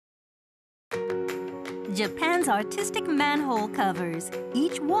Japan's artistic manhole covers.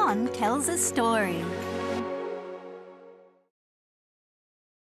 Each one tells a story.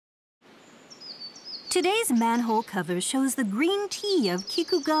 Today's manhole cover shows the green tea of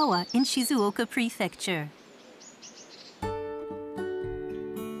Kikugawa in Shizuoka Prefecture.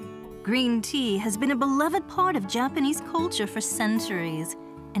 Green tea has been a beloved part of Japanese culture for centuries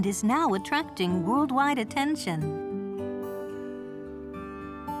and is now attracting worldwide attention.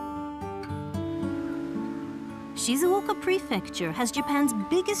 Shizuoka Prefecture has Japan's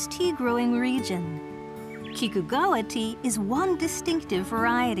biggest tea-growing region. Kikugawa tea is one distinctive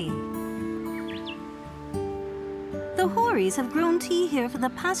variety. The Horis have grown tea here for the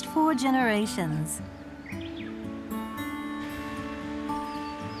past 4 generations.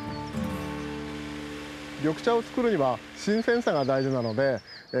緑茶を作るには新鮮さが大事なので、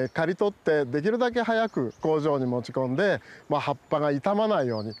刈り取ってできるだけ早く工場に持ち込んで、葉っぱが傷まない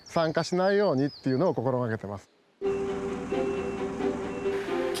ように、酸化しないようにっていうのを心がけてます。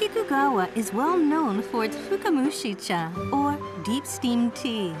Kikugawa is well known for its fukamushi-cha, or deep steamed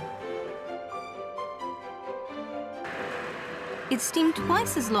tea. It's steamed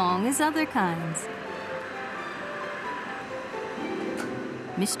twice as long as other kinds.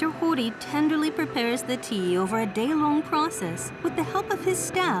 Mr. Hori tenderly prepares the tea over a day-long process with the help of his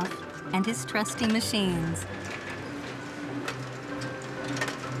staff and his trusty machines.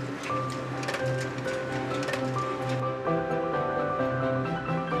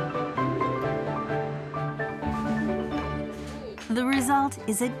 The result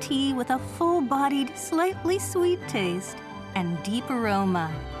is a tea with a full-bodied, slightly sweet taste and deep aroma.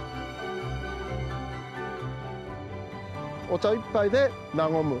 お茶一杯で和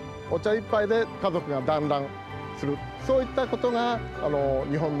む、お茶一杯で家族が団らんする、そういったことが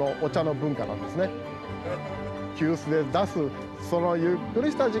日本のお茶の文化なんですね。急須で出すそのゆっく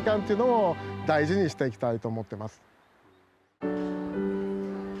りした時間っていうのを大事にしていきたいと思ってます。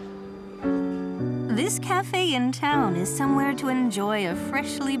This cafe in town is somewhere to enjoy a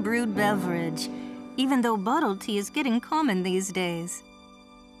freshly brewed beverage, even though bottled tea is getting common these days.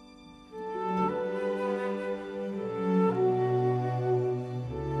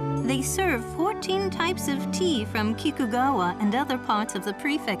 They serve 14 types of tea from Kikugawa and other parts of the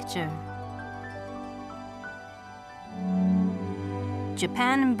prefecture.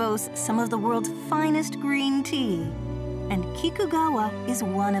 Japan boasts some of the world's finest green tea, and Kikugawa is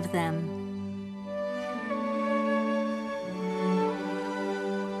one of them.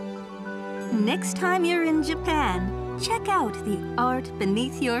 Next time you're in Japan, check out the art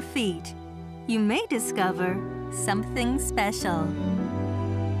beneath your feet. You may discover something special.